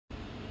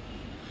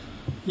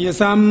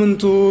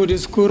የሳምንቱ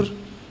ዲስኩር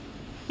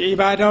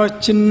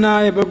የኢባዳዎችና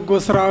የበጎ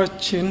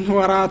ሥራዎችን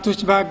ወራቶች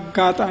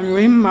በአጋጣሚ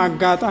ወይም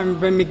አጋጣሚ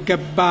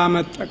በሚገባ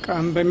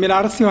መጠቀም በሚል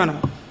አርዕስት ይሆናል።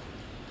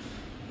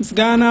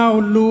 ምስጋና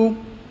ሁሉ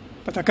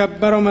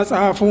በተከበረው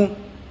መጽሐፉ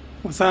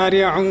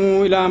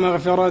وسارعوا إلى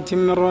مغفرة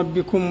من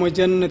ربكم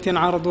وجنة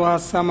عرضها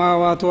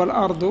السماوات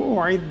والأرض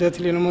أعدت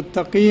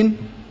للمتقين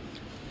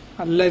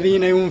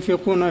الذين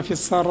ينفقون في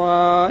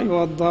السراء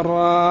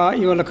والضراء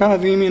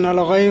والكاظمين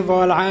الغيظ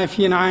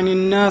والعافين عن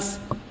الناس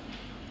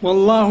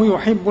والله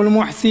يحب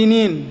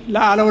المحسنين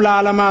لعلو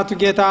العلمات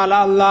جيتا على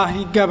الله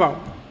يقبعوا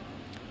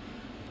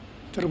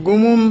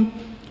ترجمهم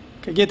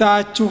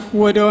كجيتاችሁ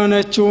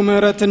ወደሆነችው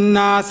ምሕረትና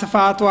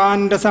ስፋቷ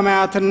እንደ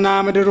ሰማያትና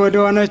ምድር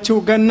ወደሆነችው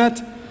ገነት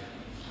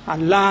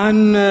አላህን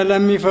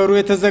ለሚፈሩ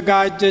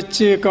የተዘጋጀች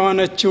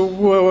ከሆነችው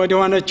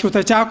ወደሆነችው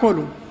ተቻኮሉ።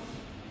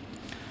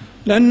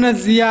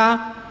 ለነዚያ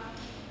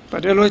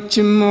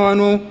በደሎችም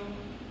ሆኑ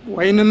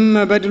ወይንም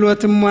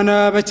በድሎትም ሆነ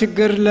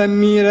በችግር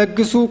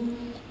ለሚለግሱ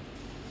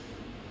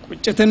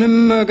ቁጭትንም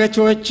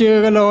ገቾች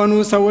ለሆኑ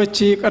ሰዎች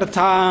ይቅርታ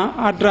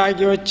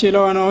አድራጊዎች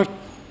ለሆነው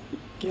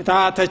ጌታ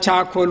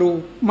ተቻኮሉ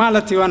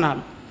ማለት ይሆናል።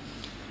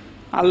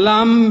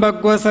 አላህም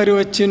በጎ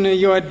ሰሪዎችን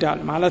ይወዳል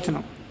ማለት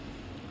ነው።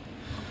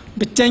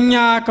 ብቸኛ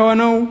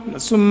ከሆነው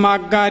ለሱም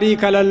አጋሪ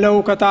ከሌለው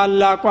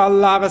ከታላቁ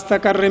አላህ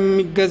በስተቀር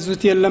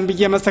የሚገዙት የለም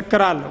ብዬ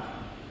መሰክራለሁ።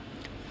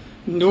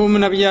 እንዲሁም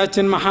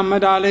ነብያችን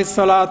መሐመድ አለይሂ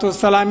ሰላቱ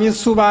ወሰላም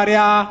የሱ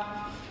ባሪያ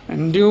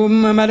እንዲሁም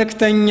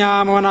መልእክተኛ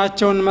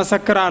መሆናቸውን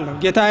መሰክራለሁ።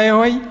 ጌታዬ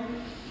ሆይ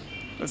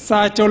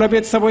እሳቸው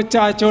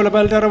ለቤተሰቦቻቸው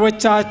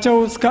ለባልደረቦቻቸው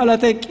እስከ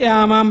ዕለተ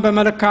ቂያማም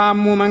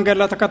በመልካሙ መንገድ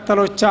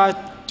ለተከተሏቸው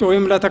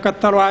ወይም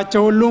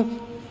ለተከተሏቸው ሁሉ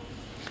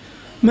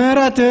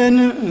ምሕረትን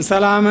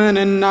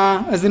ሰላምንና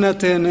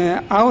እዝነትን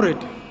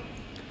አውርድ።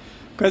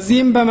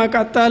 ከዚህም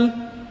በመቀጠል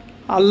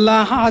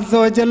አላህ አዘ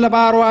ወጀል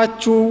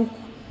ባሮቹ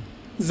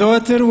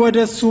ዘወትር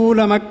ወደሱ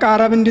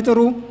ለመቃረብ እንዲጥሩ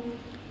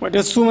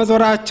ወደሱ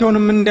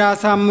መዞራቸውንም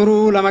እንዲያሳምሩ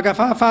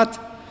ለመገፋፋት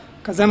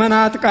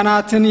ከዘመናት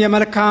ቀናትን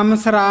የመልካም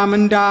ሥራ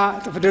ምንዳ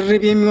እጥፍ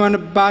ድርብ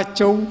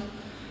የሚሆንባቸው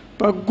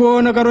በጎ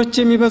ነገሮች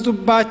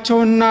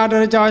የሚበዙባቸውና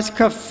ደረጃዎች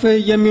ከፍ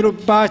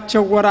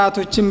የሚሉባቸው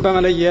ወራቶችን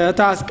በመለየት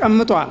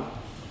አስቀምጧል።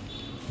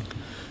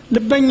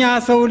 ልበኛ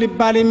ሰው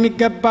ሊባል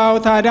የሚገባው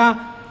ታዲያ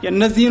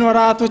የእነዚህን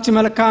ወራቶች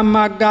መልካም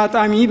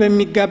አጋጣሚ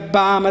በሚገባ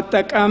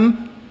መጠቀም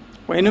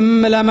ወይንም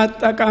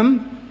ለመጠቀም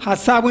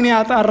ሐሳቡን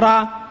ያጠራ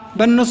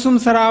በእነሱም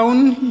ሥራውን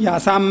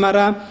ያሳመረ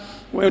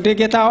ወደ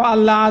ጌታው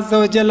አላህ አዘ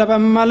ወጀል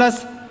በመመለስ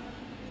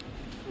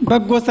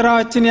በጎ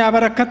ሥራዎችን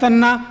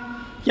ያበረከተና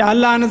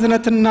የአላህን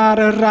እዝነትና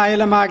ርኅራኄ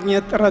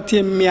ለማግኘት ጥረት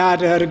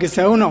የሚያደርግ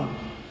ሰው ነው።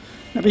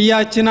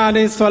 ነቢያችን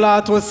አለይሂ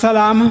ሰላቱ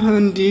ወሰላም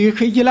እንዲህ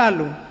ይላሉ፣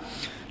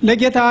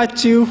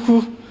 ለጌታችሁ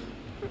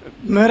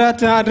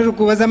ምሕረት አድርጉ።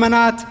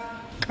 በዘመናት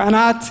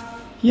ቀናት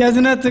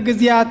የእዝነት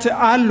ጊዜያት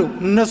አሉ፣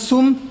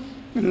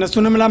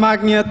 እነሱንም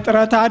ለማግኘት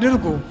ጥረት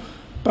አድርጉ።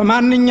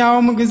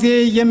 በማንኛውም ጊዜ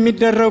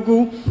የሚደረጉ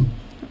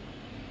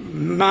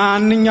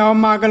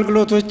ማንኛውም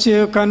አገልግሎቶች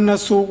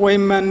ከነሱ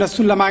ወይም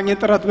እነሱን ለማግኘት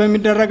ጥረት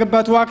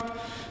በሚደረግበት ወቅት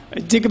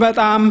እጅግ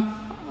በጣም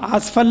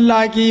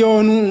አስፈላጊ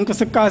የሆኑ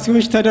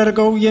እንቅስቃሴዎች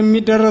ተደርገው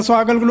የሚደረሱ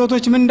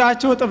አገልግሎቶች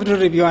ምንዳቸው እጥፍ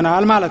ድርብ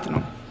ይሆናል ማለት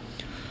ነው።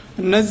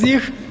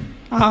 እነዚህ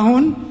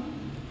አሁን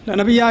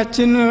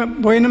ለነብያችን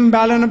ወይንም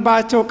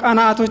ባለንባቸው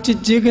ቀናቶች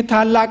እጅግ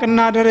ታላቅና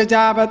ደረጃ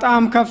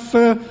በጣም ከፍ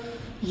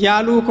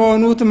ያሉ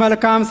ከሆኑት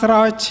መልካም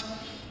ሥራዎች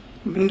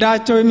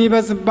ምንዳቸው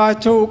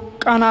የሚበዝባቸው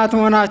ቀናት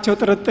መሆናቸው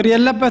ጥርጥር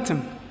የለበትም።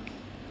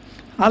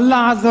 አላህ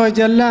አዘ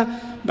ወጀል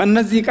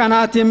በእነዚህ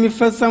ቀናት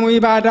የሚፈጸሙ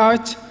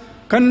ኢባዳዎች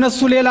ከነሱ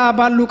ሌላ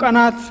ባሉ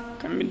ቀናት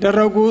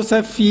ከሚደረጉ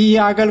ሰፊ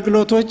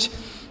አገልግሎቶች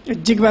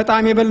እጅግ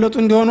በጣም የበለጡ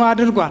እንዲሆኑ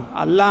አድርጓል።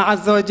 አላህ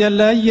አዘ ወጀል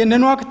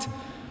ይህንን ወቅት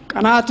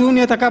ቀናቱን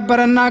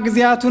የተከበረና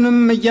ጊዜያቱንም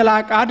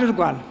እየላቀ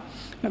አድርጓል።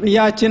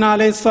 ነብያችን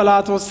አለይሂ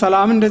ሰላቱ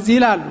ወሰላም እንደዚህ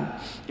ይላሉ፣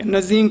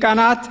 እነዚህን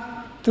ቀናት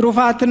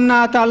ትሩፋትና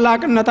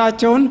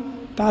ታላቅነታቸውን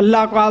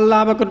ታላቁ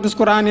አላህ በቅዱስ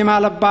ቁርአን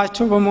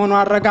የማለባቸው በመሆኑ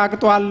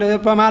አረጋግጧል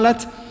በማለት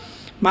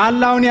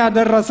መሐላውን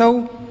ያደረሰው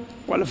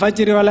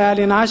ወልፈጅር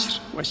ወለያሊን አሽር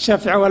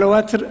ወሸፍዕ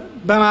ወልወትር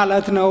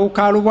በማለት ነው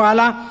ካሉ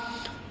በኋላ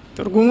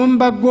ትርጉሙም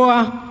በጎ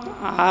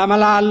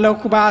አመላለሁ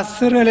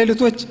በ10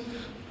 ሌሊቶች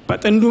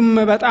በጥንዱም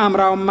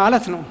በጣምራው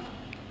ማለት ነው።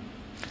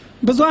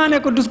 ብዙሃን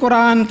የቅዱስ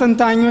ቁርአን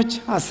ተንታኞች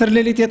 10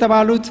 ሌሊት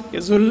የተባሉት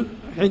የዙል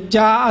ሒጃ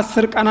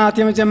 10 ቀናት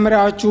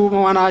የመጀመሪያዎቹ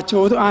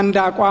መሆናቸው አንድ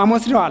አቋም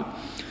ወስደዋል።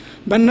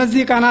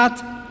 በእነዚህ ቀናት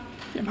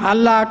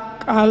የመሐላ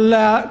ቃል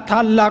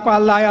ታላቁ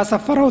አላህ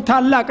ያሰፈረው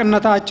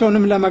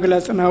ታላቅነታቸውንም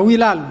ለመግለጽ ነው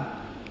ይላሉ።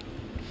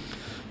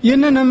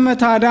 ይህንንም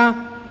ታዲያ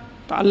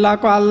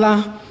ታላቁ አላህ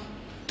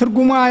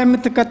ትርጉሟ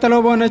የምትከተለው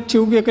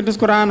በሆነችው የቅዱስ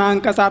ቁርአን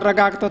አንቀጽ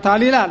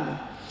አረጋግጦታል ይላሉ።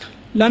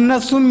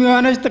 ለነሱም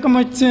የሆነች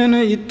ጥቅሞችን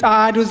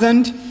ይጣዱ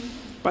ዘንድ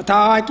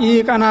በታዋቂ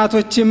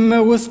ቀናቶችም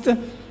ውስጥ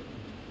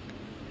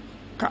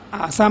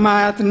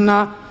ከሰማያትና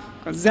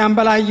ከዚያም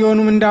በላይ የሆኑ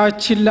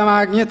ምንዳዎችን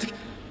ለማግኘት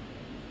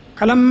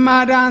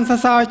ከለማዳ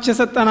እንስሳዎች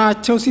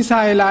የሰጠናቸው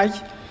ሲሳይ ላይ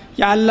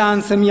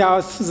የአላህን ስም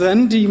ያወስ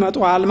ዘንድ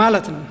ይመጣል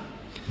ማለት ነው።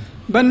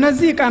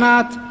 በእነዚህ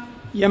ቀናት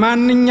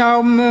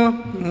የማንኛውም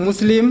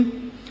ሙስሊም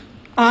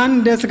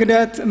አንድ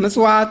ስግደት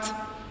ምጽዋት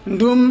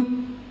እንዲሁም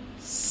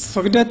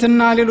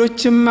ስግደትና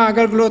ሌሎችም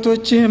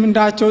አገልግሎቶች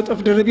ምንዳቸው ጥፍ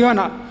ድርብ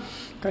ይሆናል።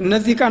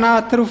 ከነዚህ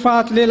ቀናት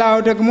ትሩፋት ሌላው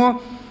ደግሞ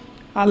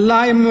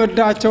አላህ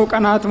የሚወዳቸው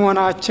ቀናት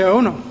መሆናቸው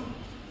ነው።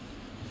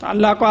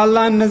 ታላቁ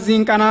አላህ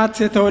እነዚህን ቀናት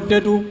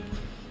የተወደዱ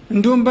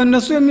እንዲሁም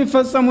በእነሱ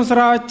የሚፈጸሙ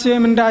ሥራዎች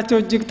ምንዳቸው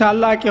እጅግ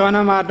ታላቅ የሆነ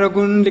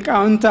ማድረጉን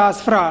ሊቃውንት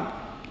አስፍረዋል።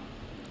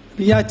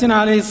 ነቢያችን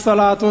አለይሂ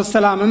ሰላቱ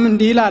ወሰላምም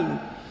እንዲህ ይላሉ፣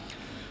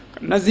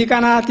 እነዚህ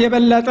ቀናት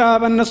የበለጠ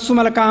በእነሱ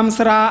መልካም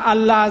ሥራ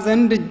አላህ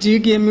ዘንድ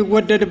እጅግ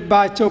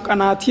የሚወደድባቸው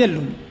ቀናት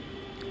የሉም።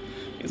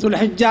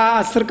 የዙልሂጃ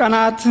 10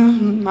 ቀናት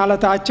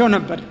ማለታቸው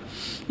ነበር።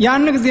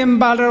 ያን ጊዜም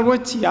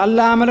ባልደረቦች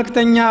የአላህ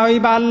መልእክተኛ ሆይ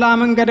በአላህ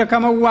መንገድ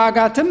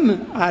ከመዋጋትም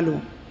አሉ።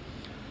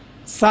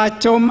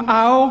 እሳቸውም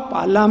አዎ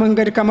በአላህ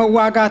መንገድ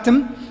ከመዋጋትም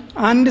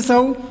አንድ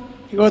ሰው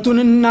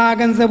ሕይወቱንና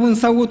ገንዘቡን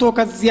ሰውቶ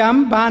ከዚያም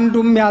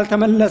በአንዱም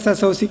ያልተመለሰ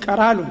ሰው ሲቀር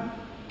አሉ።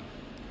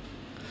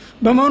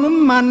 በመሆኑም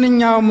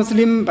ማንኛውም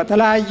ሙስሊም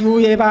በተለያዩ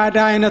የኢባዳ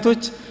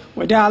አይነቶች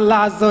ወደ አላህ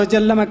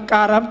አዘወጀል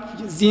ለመቃረብ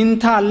የዚህን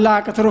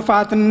ታላቅ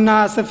ትሩፋትና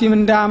ሰፊ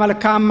ምንዳ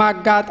መልካም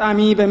አጋጣሚ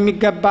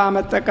በሚገባ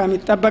መጠቀም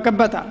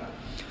ይጠበቅበታል።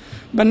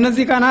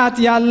 በእነዚህ ቀናት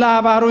የአላህ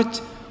ባሮች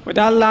ወደ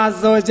አላህ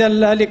አዘወጀል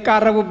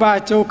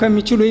ሊቃረቡባቸው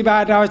ከሚችሉ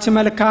ኢባዳዎች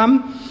መልካም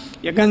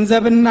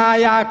የገንዘብና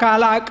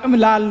የአካል አቅም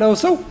ላለው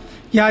ሰው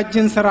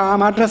የሐጅን ሥራ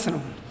ማድረስ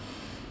ነው።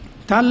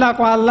 ታላቁ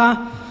አላህ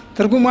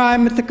ትርጉሟ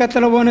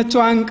የምትከተለው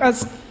በሆነችው አንቀጽ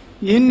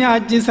ይህን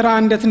የሐጅ ሥራ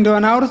እንዴት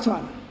እንደሆነ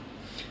አውርቷል።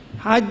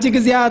 ሐጅ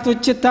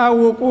ጊዜያቶች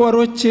የታወቁ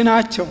ወሮች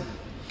ናቸው።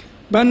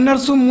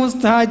 በእነርሱም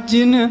ውስጥ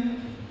ሐጅን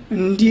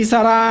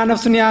እንዲሰራ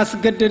ነፍሱን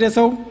ያስገደደ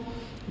ሰው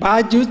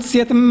በሐጅ ውስጥ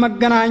ሴትም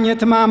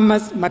መገናኘት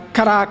ማመጽ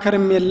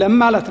መከራከርም የለም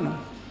ማለት ነው።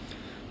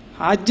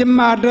 ሐጅም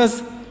ማድረስ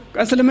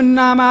ከእስልምና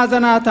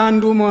ማዕዘናት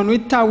አንዱ መሆኑ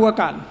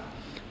ይታወቃል።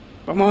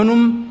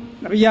 በመሆኑም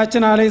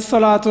ነቢያችን አለይሂ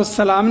ሰላቱ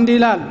ወሰላም እንዲህ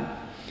ይላሉ፣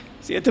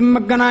 ሴትም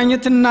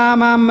መገናኘትና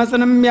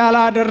ማመጽንም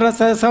ያላደረሰ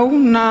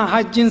ሰውና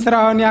ሐጅን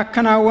ሥራውን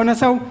ያከናወነ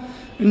ሰው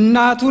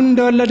እናቱ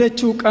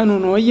እንደወለደችው ቀኑ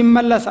ነው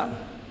ይመለሳል።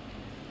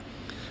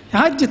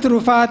 የሐጅ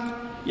ትሩፋት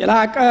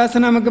የላቀ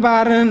ስነ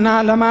ምግባርና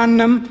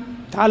ለማንም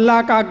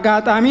ታላቅ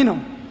አጋጣሚ ነው።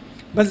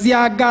 በዚህ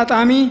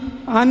አጋጣሚ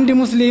አንድ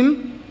ሙስሊም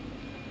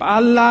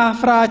በአላህ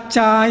ፍራቻ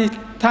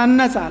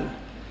ይታነጻል።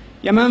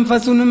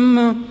 የመንፈሱንም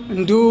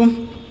እንዲሁም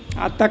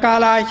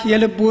አጠቃላይ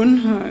የልቡን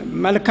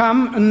መልካም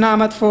እና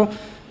መጥፎ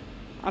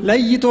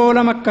ለይቶ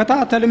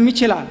ለመከታተልም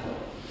ይችላል።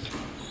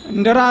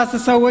 እንደራስ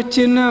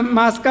ሰዎችን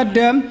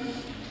ማስቀደም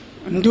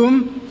እንዲሁም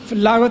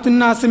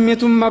ፍላጎትና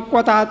ስሜቱን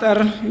መቆጣጠር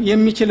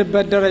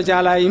የሚችልበት ደረጃ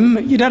ላይም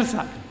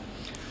ይደርሳል።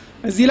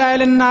 እዚህ ላይ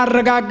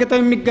ልናረጋግጠው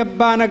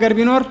የሚገባ ነገር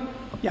ቢኖር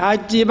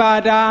የሐጅ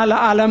ኢባዳ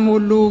ለዓለም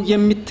ሁሉ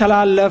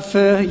የሚተላለፍ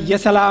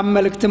የሰላም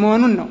መልእክት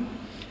መሆኑን ነው።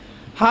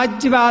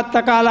 ሐጅ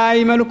በአጠቃላይ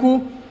መልኩ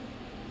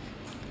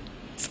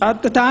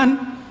ጸጥታን፣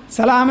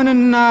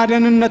 ሰላምንና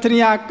ደህንነትን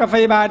ያቀፈ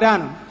ኢባዳ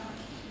ነው።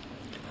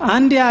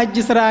 አንድ የሐጅ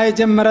ሥራ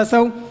የጀመረ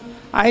ሰው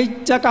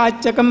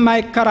አይጨቃጨቅም፣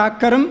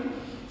 አይከራከርም፣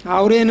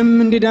 አውሬንም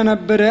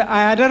እንዲደነብር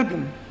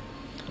አያደርግም።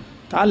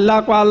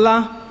 ታላቁ አላህ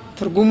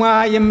ትርጉሟ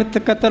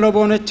የምትከተለው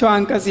በሆነችው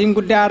አንቀጽ ይህን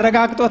ጉዳይ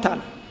አረጋግጦታል።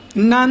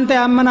 እናንተ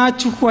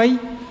ያመናችሁ ሆይ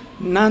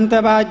እናንተ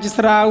በሐጅ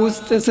ሥራ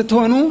ውስጥ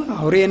ስትሆኑ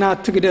አውሬን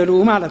አትግደሉ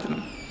ማለት ነው።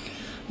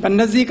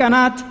 በእነዚህ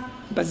ቀናት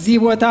በዚህ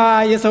ቦታ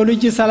የሰው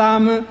ልጅ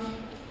ሰላም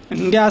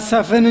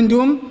እንዲያሰፍን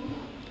እንዲሁም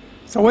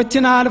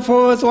ሰዎችን አልፎ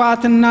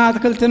እጽዋትና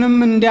አትክልትንም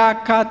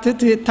እንዲያካትት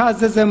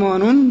የታዘዘ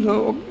መሆኑን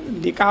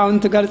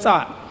ሊቃውንት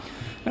ገልጸዋል።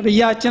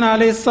 ነቢያችን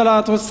አለይሂ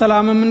ሰላቱ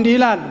ወሰላምም እንዲህ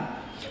ይላሉ፣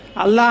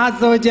 አላህ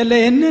አዘወጀል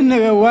ይህንን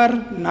ወር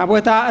እና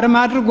ቦታ እርም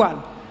አድርጓል።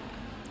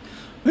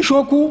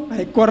 እሾኩ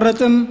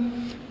አይቆረጥም፣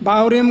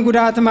 በአውሬም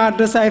ጉዳት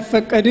ማድረስ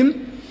አይፈቀድም፣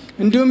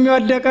 እንዲሁም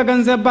የወደቀ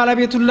ገንዘብ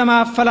ባለቤቱን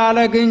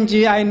ለማፈላለግ እንጂ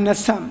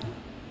አይነሳም።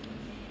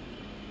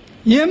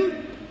 ይህም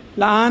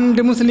ለአንድ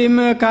ሙስሊም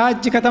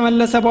ከሐጅ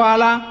ከተመለሰ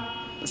በኋላ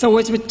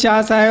ሰዎች ብቻ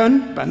ሳይሆን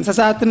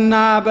በእንስሳትና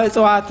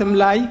በእጽዋትም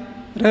ላይ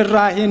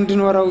ርህራሄ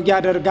እንዲኖረው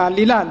ያደርጋል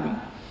ይላሉ።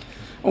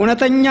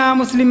 እውነተኛ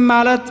ሙስሊም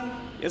ማለት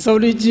የሰው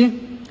ልጅ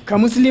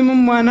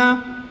ከሙስሊምም ሆነ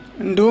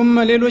እንዲሁም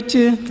ሌሎች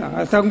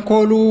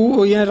ተንኮሉ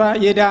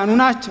የዳኑ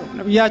ናቸው።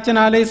 ነቢያችን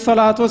አለይሂ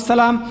ሰላቱ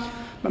ወሰላም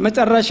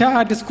በመጨረሻ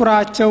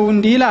ዲስኩራቸው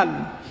እንዲህ ይላሉ፣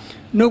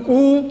 ንቁ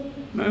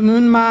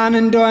ምን ማን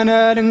እንደሆነ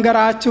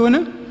ልንገራችሁን?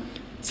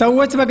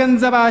 ሰዎች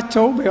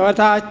በገንዘባቸው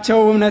በሕይወታቸው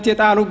እምነት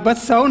የጣሉበት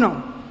ሰው ነው።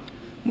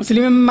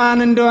 ሙስሊም ማን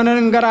እንደሆነ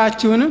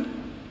ልንገራችሁን?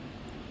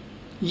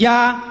 ያ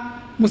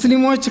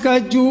ሙስሊሞች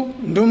ከእጁ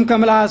እንዲሁም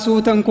ከምላሱ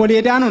ተንኮል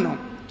የዳኑ ነው።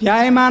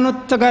 የሃይማኖት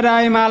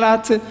ተጋዳይ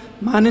ማለት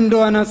ማን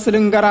እንደሆነ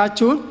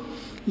ልንገራችሁን?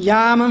 ያ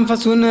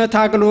መንፈሱን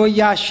ታግሎ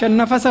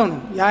ያሸነፈ ሰው ነው።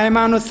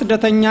 የሃይማኖት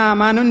ስደተኛ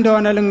ማን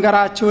እንደሆነ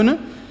ልንገራችሁን?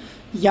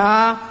 ያ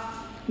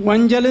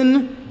ወንጀልን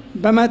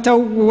በመተው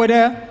ወደ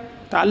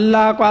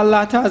ታላቁ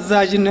አላህ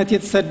ታዛዥነት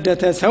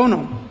የተሰደተ ሰው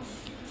ነው።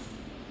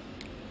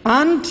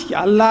 አንድ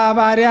የአላህ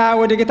ባሪያ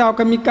ወደ ጌታው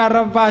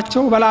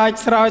ከሚቃረባቸው በላጭ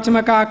ሥራዎች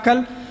መካከል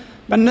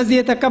በእነዚህ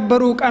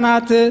የተከበሩ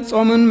ቀናት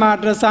ጾምን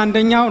ማድረስ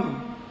አንደኛው ነው።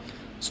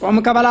 ጾም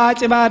ከበላጭ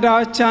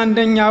ኢባዳዎች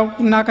አንደኛው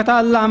እና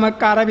ከታላህ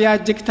መቃረቢያ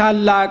እጅግ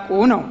ታላቁ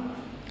ነው።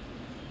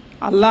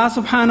 አላህ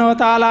Subhanahu Wa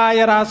Ta'ala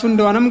የራሱ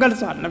እንደሆነም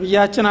ገልጿል።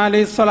 ነብያችን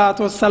አለይሂ ሰላቱ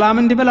ወሰላም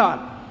እንዲህ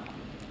ብለዋል፣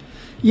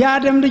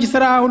 የአደም ልጅ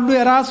ሥራ ሁሉ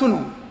የራሱ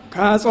ነው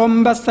ከጾም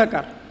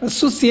በስተቀር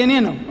እሱስ የኔ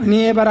ነው፣ እኔ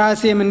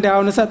በራሴ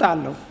ምንዳውን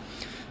እሰጣለሁ።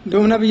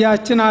 እንደውም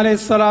ነብያችን አለይሂ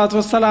ሰላቱ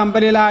ወሰላም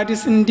በሌላ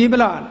ሐዲስ እንዲህ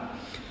ብለዋል፣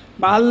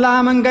 በአላህ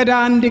መንገድ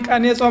አንድ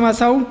ቀን የጾመ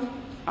ሰው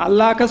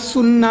አላህ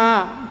ከሱና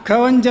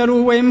ከወንጀሉ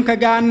ወይም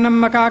ከገሃነም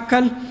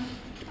መካከል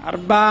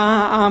 40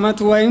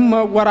 ዓመት ወይም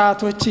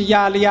ወራቶች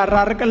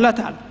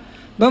ያራርቅለታል።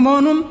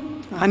 በመሆኑም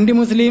አንድ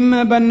ሙስሊም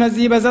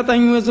በእነዚህ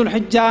በዘጠኙ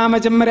ዙልሂጃ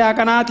መጀመሪያ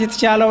ቀናት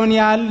የተቻለውን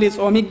ያህል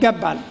ሊጾም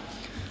ይገባል።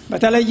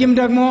 በተለይም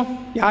ደግሞ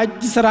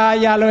የሐጅ ሥራ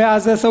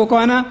ያልያዘ ሰው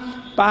ከሆነ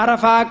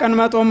በአረፋ ቀን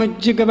መጾም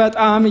እጅግ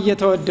በጣም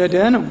እየተወደደ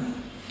ነው።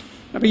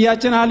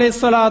 ነብያችን አለይሂ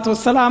ሰላቱ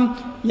ወሰላም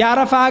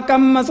የአረፋ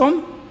ቀን መጾም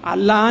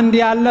አላህ አንድ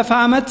ያለፈ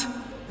ዓመት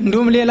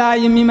እንዲሁም ሌላ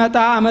የሚመጣ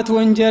ዓመት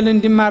ወንጀል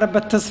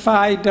እንዲማርበት ተስፋ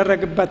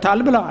ይደረግበታል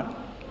ብለዋል።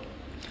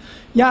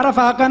 የአረፋ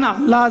ቀን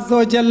አላህ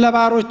ዘወጀል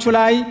ባሮቹ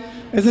ላይ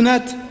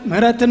እዝነት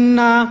ምህረትና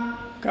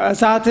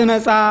ከእሳት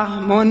ነፃ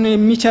መሆን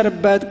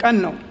የሚቸርበት ቀን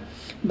ነው።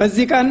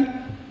 በዚህ ቀን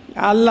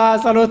የአላህ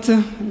ጸሎት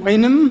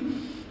ወይንም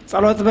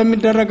ጸሎት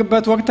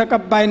በሚደረግበት ወቅት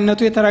ተቀባይነቱ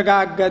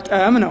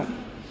የተረጋገጠም ነው።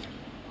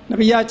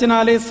 ነብያችን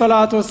አለይሂ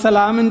ሰላቱ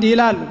ወሰላም እንዲህ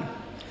ይላሉ፣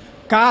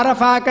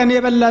 ከአረፋ ቀን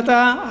የበለጠ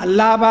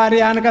አላህ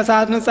ባሪያን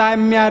ከእሳት ነፃ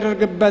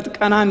የሚያደርግበት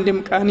ቀን አንድም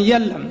ቀን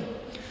የለም።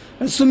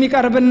 እሱም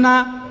ይቀርብና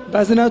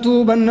በእዝነቱ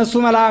በእነሱ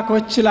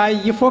መላእክቶች ላይ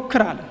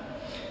ይፎክራል።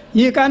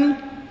 ይህ ቀን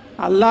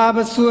አላህ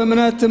በሱ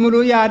እምነት ሙሉ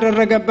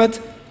ያደረገበት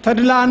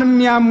ተድላንም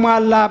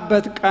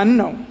ያሟላበት ቀን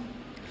ነው።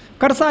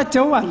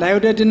 ከርሳቸው አላህ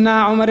ይወደድና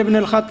ዑመር ኢብኑ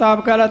አልኸጣብ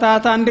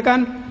ከዕለታት አንድ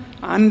ቀን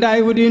አንድ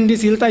አይሁዲ እንዲህ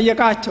ሲል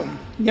ጠየቃቸው፣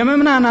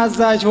 የምእምናን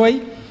አዛዥ ሆይ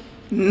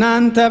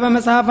እናንተ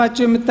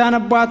በመጽሐፋችሁ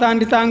የምታነቧት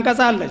አንዲት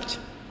አንቀጽ አለች፣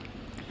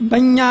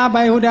 በእኛ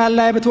በአይሁዳ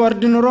ላይ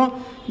ብትወርድ ኑሮ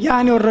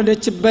ያን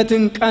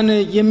የወረደችበትን ቀን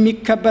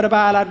የሚከበር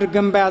በዓል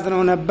አድርገን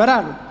በያዝነው ነበር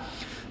አሉ።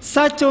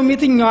 እሳቸውም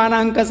የትኛዋን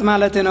አንቀጽ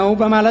ማለት ነው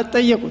በማለት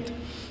ጠየቁት።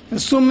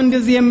 እሱም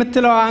እንደዚህ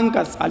የምትለው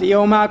አንቀጽ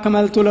አልየውማ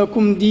አክመልቱ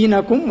ለኩም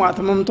ዲነኩም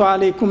ወአትመምቱ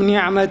አለይኩም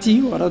ኒዕመቲ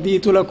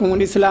ወረዲቱ ለኩም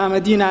الاسلام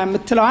ዲና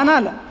የምትለዋን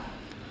አለ።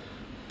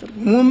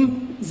 ትርጉሙም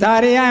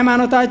ዛሬ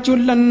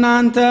ሃይማኖታችሁን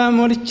ለእናንተ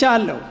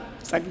ሞልቻለሁ፣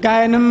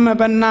 ጸጋዬንም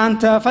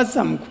በእናንተ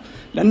ፈጸምኩ፣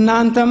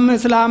 ለእናንተም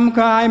እስላም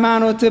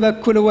ከሃይማኖት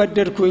በኩል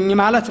ወደድኩኝ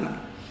ማለት ነው።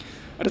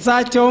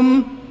 እርሳቸውም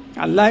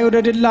አላህ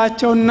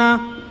ይወደድላቸውና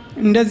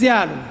እንደዚህ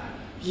አሉ፣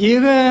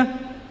 ይህ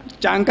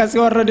አንቀጽ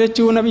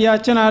የወረደችው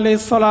ነብያችን አለይሂ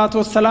ሰላቱ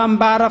ወሰላም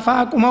በአረፋ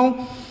ቆመው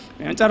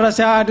የመጨረሻ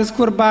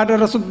ዲስኩር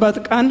ባደረሱበት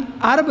ቀን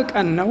አርብ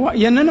ቀን ነው፣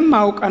 የነንም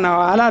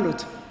አውቀናል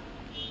አሉት።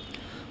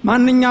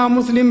 ማንኛውም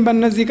ሙስሊም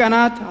በእነዚህ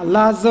ቀናት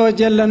አላህ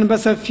ዘወጀልን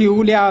በሰፊው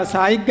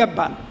ሊያወሳ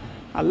ይገባል።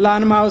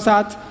 አላህን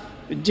ማውሳት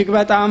እጅግ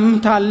በጣም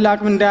ታላቅ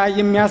ምንዳ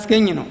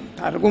የሚያስገኝ ነው።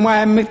 ታርጉማ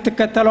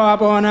የምትከተለው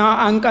በሆነ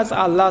አንቀጽ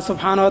አላህ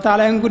Subhanahu Wa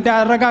Ta'ala ጉዳይ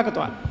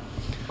አረጋግጧል።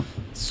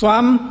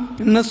 ሷም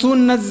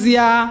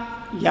እነዚያ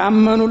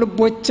ያመኑ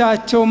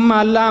ልቦቻቸውም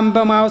አላህን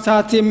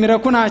በማውሳት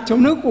የሚረኩ ናቸው።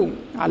 ንቁ፣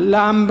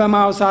 አላህን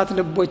በማውሳት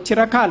ልቦች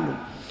ይረካሉ።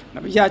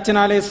 ነብያችን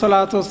አለይሂ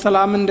ሰላቱ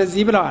ወሰላም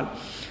እንደዚህ ብለዋል፣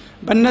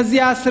 በእነዚህ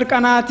 10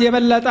 ቀናት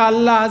የበለጠ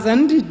አላህ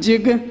ዘንድ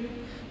እጅግ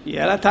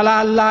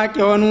የተላላቅ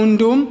የሆኑ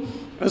እንዲሁም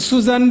እሱ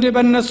ዘንድ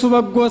በእነሱ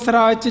በጎ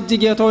ሥራዎች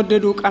እጅግ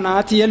የተወደዱ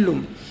ቀናት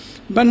የሉም።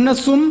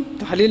 በእነሱም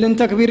ተህሊልን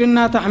ተክቢርና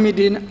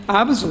ተህሚድን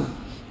አብዙ፣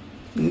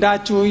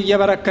 እንዳችሁ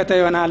እየበረከተ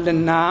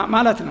ይሆናልና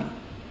ማለት ነው።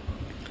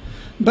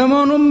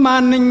 በመሆኑም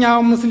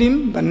ማንኛውም ሙስሊም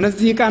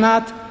በእነዚህ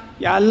ቀናት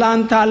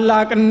የአላህን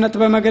ታላቅነት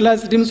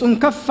በመግለጽ ድምፁን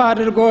ከፍ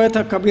አድርጎ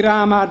ተክቢራ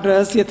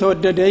ማድረስ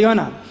የተወደደ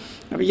ይሆናል።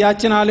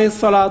 ነብያችን አለይሂ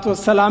ሰላቱ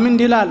ወሰላም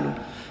እንዲህ ይላሉ፣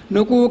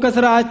 ንቁ፣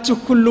 ከሥራችሁ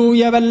ሁሉ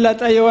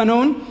የበለጠ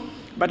የሆነውን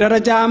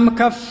በደረጃም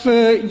ከፍ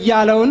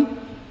ያለውን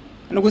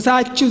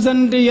ንጉሳችሁ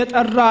ዘንድ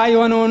የጠራ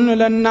የሆነውን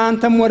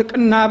ለእናንተም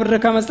ወርቅና ብር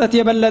ከመስጠት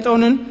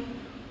የበለጠውን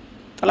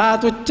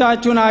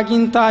ጥላቶቻችሁን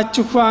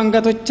አግኝታችሁ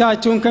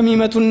አንገቶቻችሁን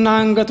ከሚመቱና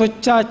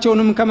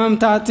አንገቶቻችሁንም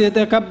ከመምታት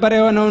የተከበረ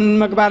የሆነውን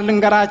መግባር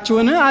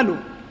ልንገራችሁን አሉ።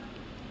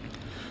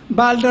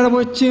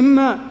 ባልደረቦችም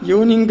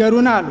ይሁን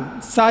ይንገሩን አሉ።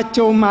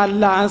 እሳቸውም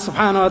አላህ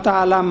Subhanahu Wa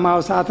Ta'ala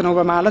ማውሳት ነው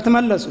በማለት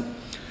መለሱ።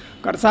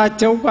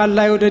 ከርሳቸው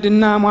አላህ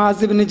ይወደድና ሙዓዝ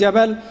ኢብኑ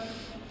ጀበል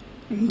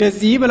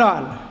እንደዚህ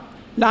ብለዋል፣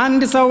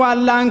 ለአንድ ሰው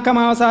አላህን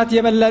ከማውሳት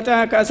የበለጠ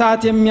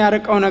ከእሳት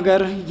የሚያርቀው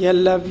ነገር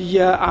የለም ብዬ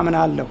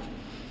አምናለሁ።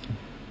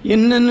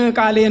 ይህንን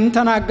ቃሌን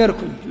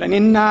ተናገርኩኝ፣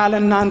 ለእኔና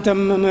ለእናንተም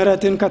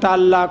ምህረትን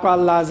ከታላቁ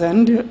አላህ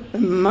ዘንድ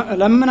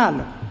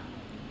እለምናለሁ።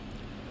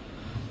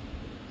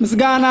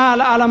 ምስጋና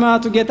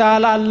ለዓለማቱ ጌታ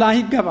ለአላህ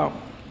ይገባው።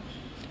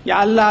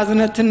 የአላህ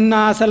እዝነትና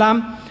ሰላም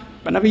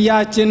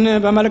በነቢያችን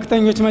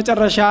በመልእክተኞች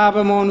መጨረሻ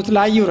በመሆኑት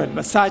ላይ ይውረድ፣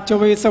 በሳቸው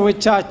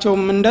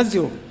በቤተሰቦቻቸውም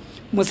እንደዚሁ።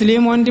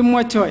 ሙስሊም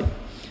ወንድሞች ሆይ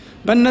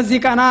በእነዚህ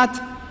ቀናት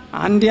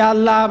አንድ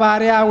የአላህ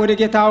ባሪያ ወደ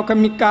ጌታው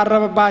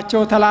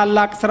ከሚቃረብባቸው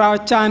ታላላቅ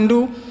ሥራዎች አንዱ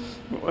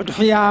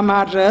ወድህያ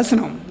ማድረስ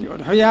ነው።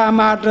 ወድህያ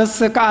ማድረስ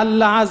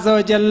ከአላህ አዘ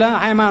ወጀል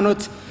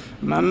ሃይማኖት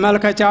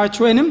መመልከቻዎች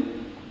ወይንም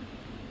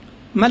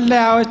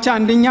መለያዎች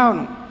አንደኛው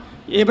ነው።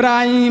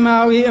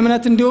 የኢብራሂማዊ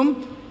እምነት እንዲሁም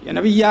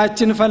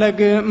የነብያችን ፈለግ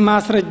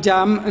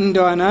ማስረጃም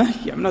እንደሆነ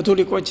የእምነቱ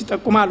ሊቆች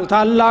ይጠቁማሉ።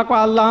 ታላቁ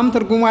አላህም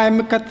ትርጉሙ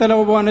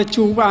የሚከተለው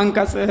በሆነችው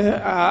አንቀጽ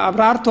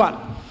አብራርቷል።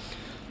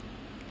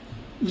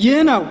 ይህ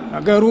ነው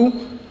ነገሩ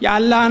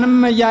የአላህንም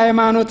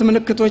የሃይማኖት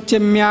ምልክቶች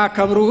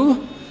የሚያከብሩ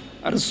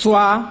እርሷ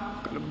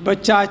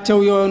ከልቦቻቸው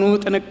የሆኑ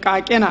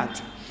ጥንቃቄ ናት።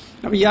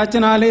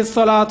 ነብያችን አለይሂ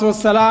ሰላቱ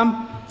ወሰላም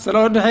ስለ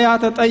ኡድሂያ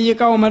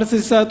ተጠይቀው መልስ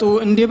ሲሰጡ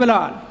እንዲህ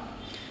ብለዋል።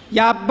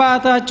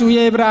 የአባታችሁ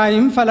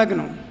የኢብራሂም ፈለግ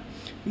ነው።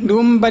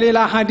 እንዲሁም በሌላ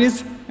ሐዲስ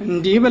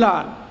እንዲህ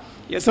ብለዋል።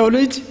 የሰው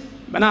ልጅ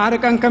በናህር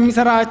ቀን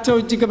ከሚሰራቸው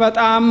እጅግ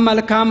በጣም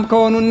መልካም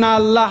ከሆኑና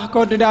አላህ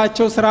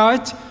ከወደዳቸው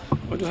ስራዎች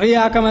ኡድሂያ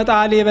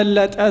ከመጣል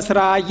የበለጠ ስራ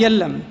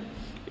የለም።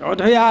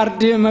 የኡድሂያ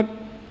አርድ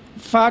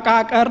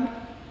መፋቃቀር፣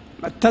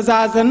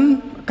 መተዛዘን፣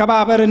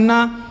 መከባበርና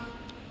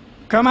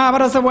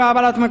ከማህበረሰቡ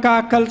አባላት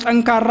መካከል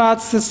ጠንካራ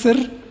ትስስር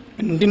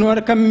እንዲኖር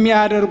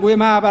ከሚያደርጉ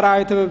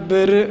የማህበራዊ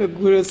ትብብር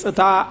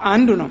ገጽታ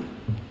አንዱ ነው።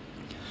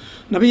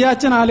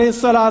 ነብያችን አለይሂ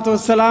ሰላቱ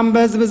ወሰላም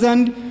በህዝብ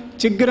ዘንድ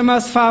ችግር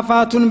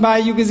መስፋፋቱን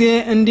ባዩ ጊዜ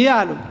እንዲህ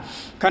አሉ።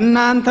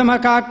 ከናንተ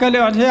መካከል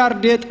ኡድሂያ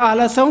ጣለ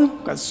ሰው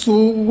ከሱ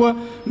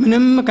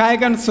ምንም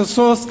ካይቀንስ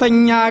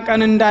 3ኛ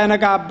ቀን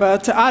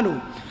እንዳይነጋበት አሉ።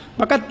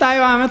 በቀጣዩ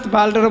አመት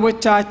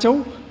ባልደረቦቻቸው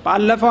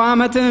ባለፈው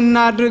አመት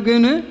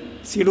እናድርግን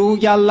ሲሉ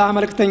ያላህ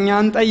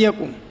መልእክተኛን ጠየቁ።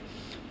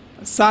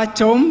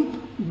 እሳቸውም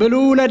ብሉ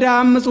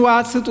ለዳም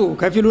ምጽዋት ስጡ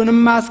ከፊሉንም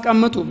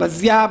አስቀምጡ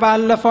በዚያ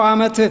ባለፈው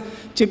አመት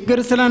ችግር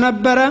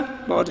ስለነበረ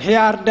በኡድሂያ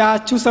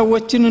አርዳችሁ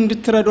ሰዎችን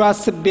እንድትረዱ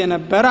አስቤ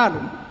ነበር አሉ።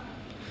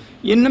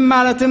 ይህንም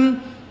ማለትም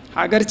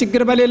ሀገር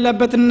ችግር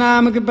በሌለበትና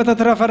ምግብ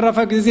በተትረፈረፈ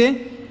ጊዜ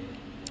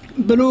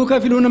ብሉ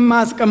ከፊሉንም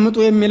አስቀምጡ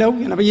የሚለው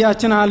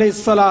የነብያችን አለይሂ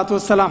ሰላቱ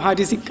ወሰላም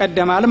ሐዲስ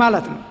ይቀደማል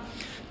ማለት ነው።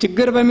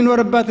 ችግር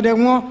በሚኖርበት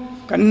ደግሞ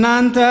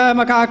ከናንተ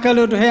መካከል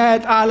ኡድሂያ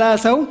የጣለ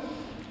ሰው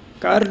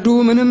ከእርዱ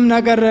ምንም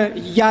ነገር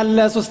ያለ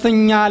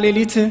 3ኛ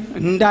ሌሊት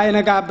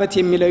እንዳይነጋበት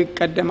የሚለው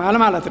ይቀደማል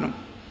ማለት ነው።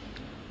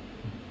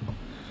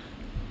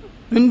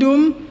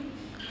 እንዲሁም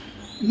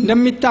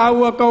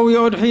እንደሚታወቀው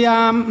የኡድሂያ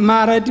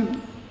ማረድ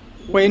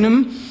ወይንም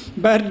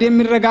በእርድ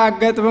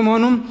የሚረጋገጥ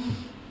በመሆኑ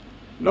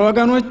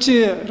ለወገኖች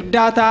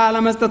እርዳታ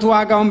ለመስጠት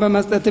ዋጋውን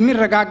በመስጠትም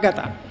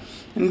ይረጋገጣል።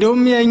 እንዲሁም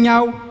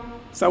የኛው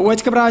ሰዎች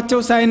ክብራቸው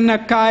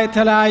ሳይነካ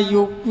የተለያዩ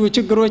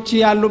ችግሮች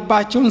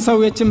ያሉባቸውን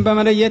ሰዎችን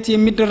በመለየት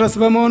የሚደረስ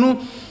በመሆኑ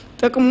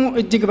ጥቅሙ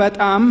እጅግ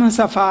በጣም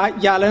ሰፋ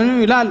ያለ ነው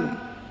ይላሉ።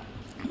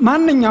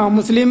 ማንኛውም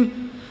ሙስሊም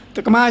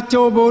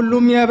ጥቅማቸው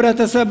በሁሉም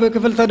የህብረተሰብ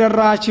ክፍል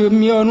ተደራሽ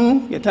የሚሆኑ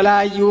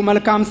የተለያዩ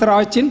መልካም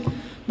ስራዎችን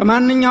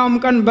በማንኛውም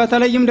ቀን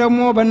በተለይም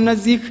ደግሞ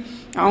በእነዚህ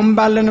አሁን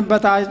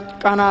ባለንበት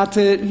ቀናት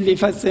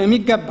ሊፈጽም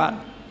ይገባል።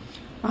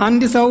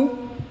 አንድ ሰው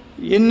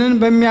ይህንን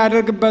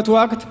በሚያደርግበት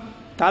ወቅት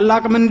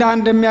ታላቅ ምንዳ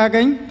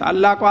እንደሚያገኝ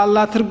ታላቁ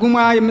አላህ ትርጉማ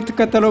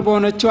የምትከተለው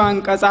በሆነችው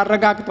አንቀጽ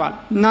አረጋግጧል።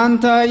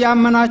 እናንተ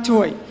ያመናችሁ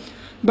ሆይ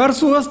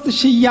በእርሱ ውስጥ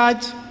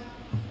ሽያጭ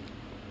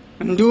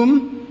እንዲሁም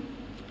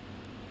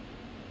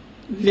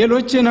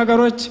ሌሎች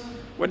ነገሮች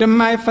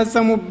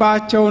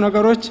ወደማይፈጸሙባቸው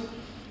ነገሮች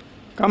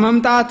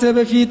ከመምጣት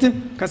በፊት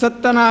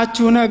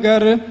ከሰጠናችሁ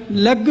ነገር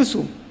ለግሱ።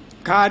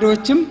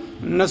 ካዶችም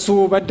እነሱ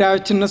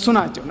በዳዮች እነሱ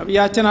ናቸው።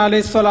 ነብያችን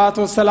አለይሂ ሰላቱ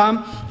ወሰላም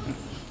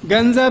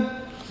ገንዘብ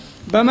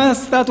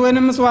በመስጠት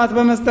ወይንም ምጽዋት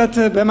በመስጠት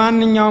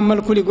በማንኛውም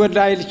መልኩ ሊጎዳ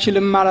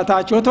አይችልም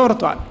ማለታቸው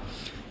ተወርቷል።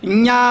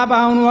 እኛ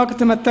በአሁኑ ወቅት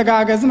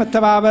መተጋገዝ፣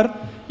 መተባበር፣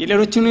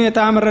 የሌሎችን ሁኔታ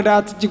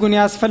መረዳት እጅጉን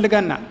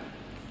ያስፈልገናል።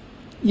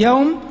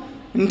 ያውም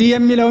እንዲህ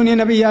የሚለውን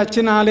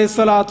የነብያችን አለይሂ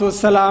ሰላቱ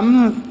ወሰላም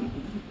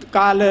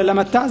ቃል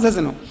ለመታዘዝ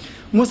ነው።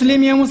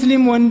 ሙስሊም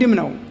የሙስሊም ወንድም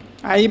ነው፣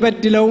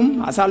 አይበድለውም፣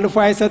 አሳልፎ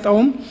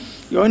አይሰጠውም።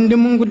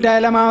 የወንድሙን ጉዳይ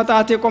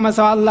ለማውጣት የቆመ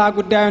ሰው አላህ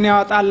ጉዳዩን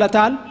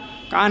ያወጣለታል።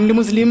 ከአንድ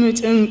ሙስሊም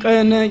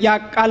ጭንቅን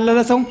ያቃለለ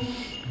ሰው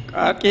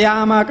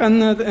ቂያማ ቀን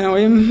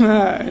ወይም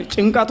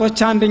ጭንቀቶች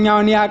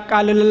አንደኛውን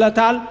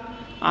ያቃልልለታል።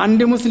 አንድ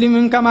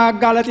ሙስሊምን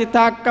ከማጋለጥ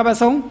የታቀበ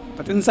ሰው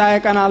በትንሣኤ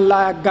ቀን አላህ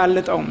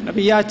ያጋልጠውም።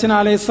 ነብያችን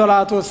አለይሂ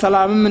ሰላቱ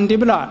ወሰላም እንዲህ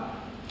ብለዋል።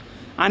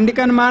 አንድ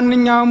ቀን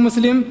ማንኛውም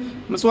ሙስሊም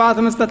ምጽዋት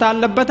መስጠት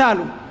አለበት አሉ።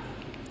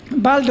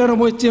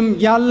 ባልደረቦችም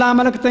ያላህ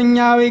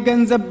መልእክተኛው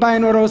ገንዘብ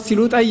ባይኖረው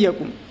ሲሉ ጠየቁ።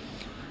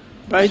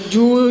 በእጁ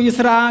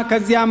ይስራ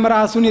ከዚያም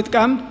ራሱን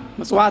ይጥቀም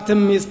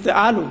ምጽዋትም ይስጥ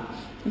አሉ።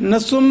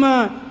 እነሱም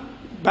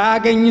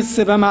ባያገኝስ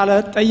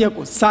በማለት ጠየቁ።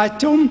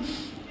 እሳቸውም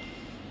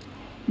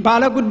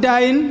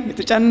ባለጉዳይን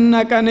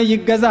የተጨነቀን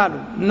ይገዛሉ።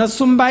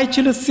 እነሱም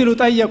ባይችልስ ሲሉ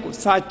ጠየቁ።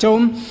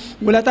 እሳቸውም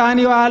ውለታን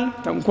ይዋል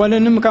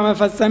ተንኮልንም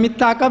ከመፈጸም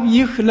ይታቀብ፣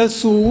 ይህ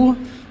ለሱ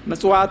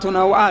ምጽዋቱ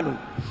ነው አሉ።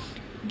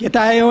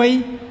 ጌታዬ ሆይ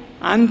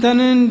አንተን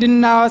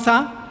እንድናወሳ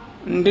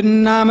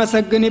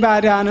እንድናመሰግን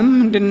ኢባዳንም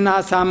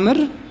እንድናሳምር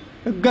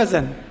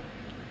እገዘን።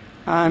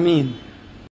 አሚን።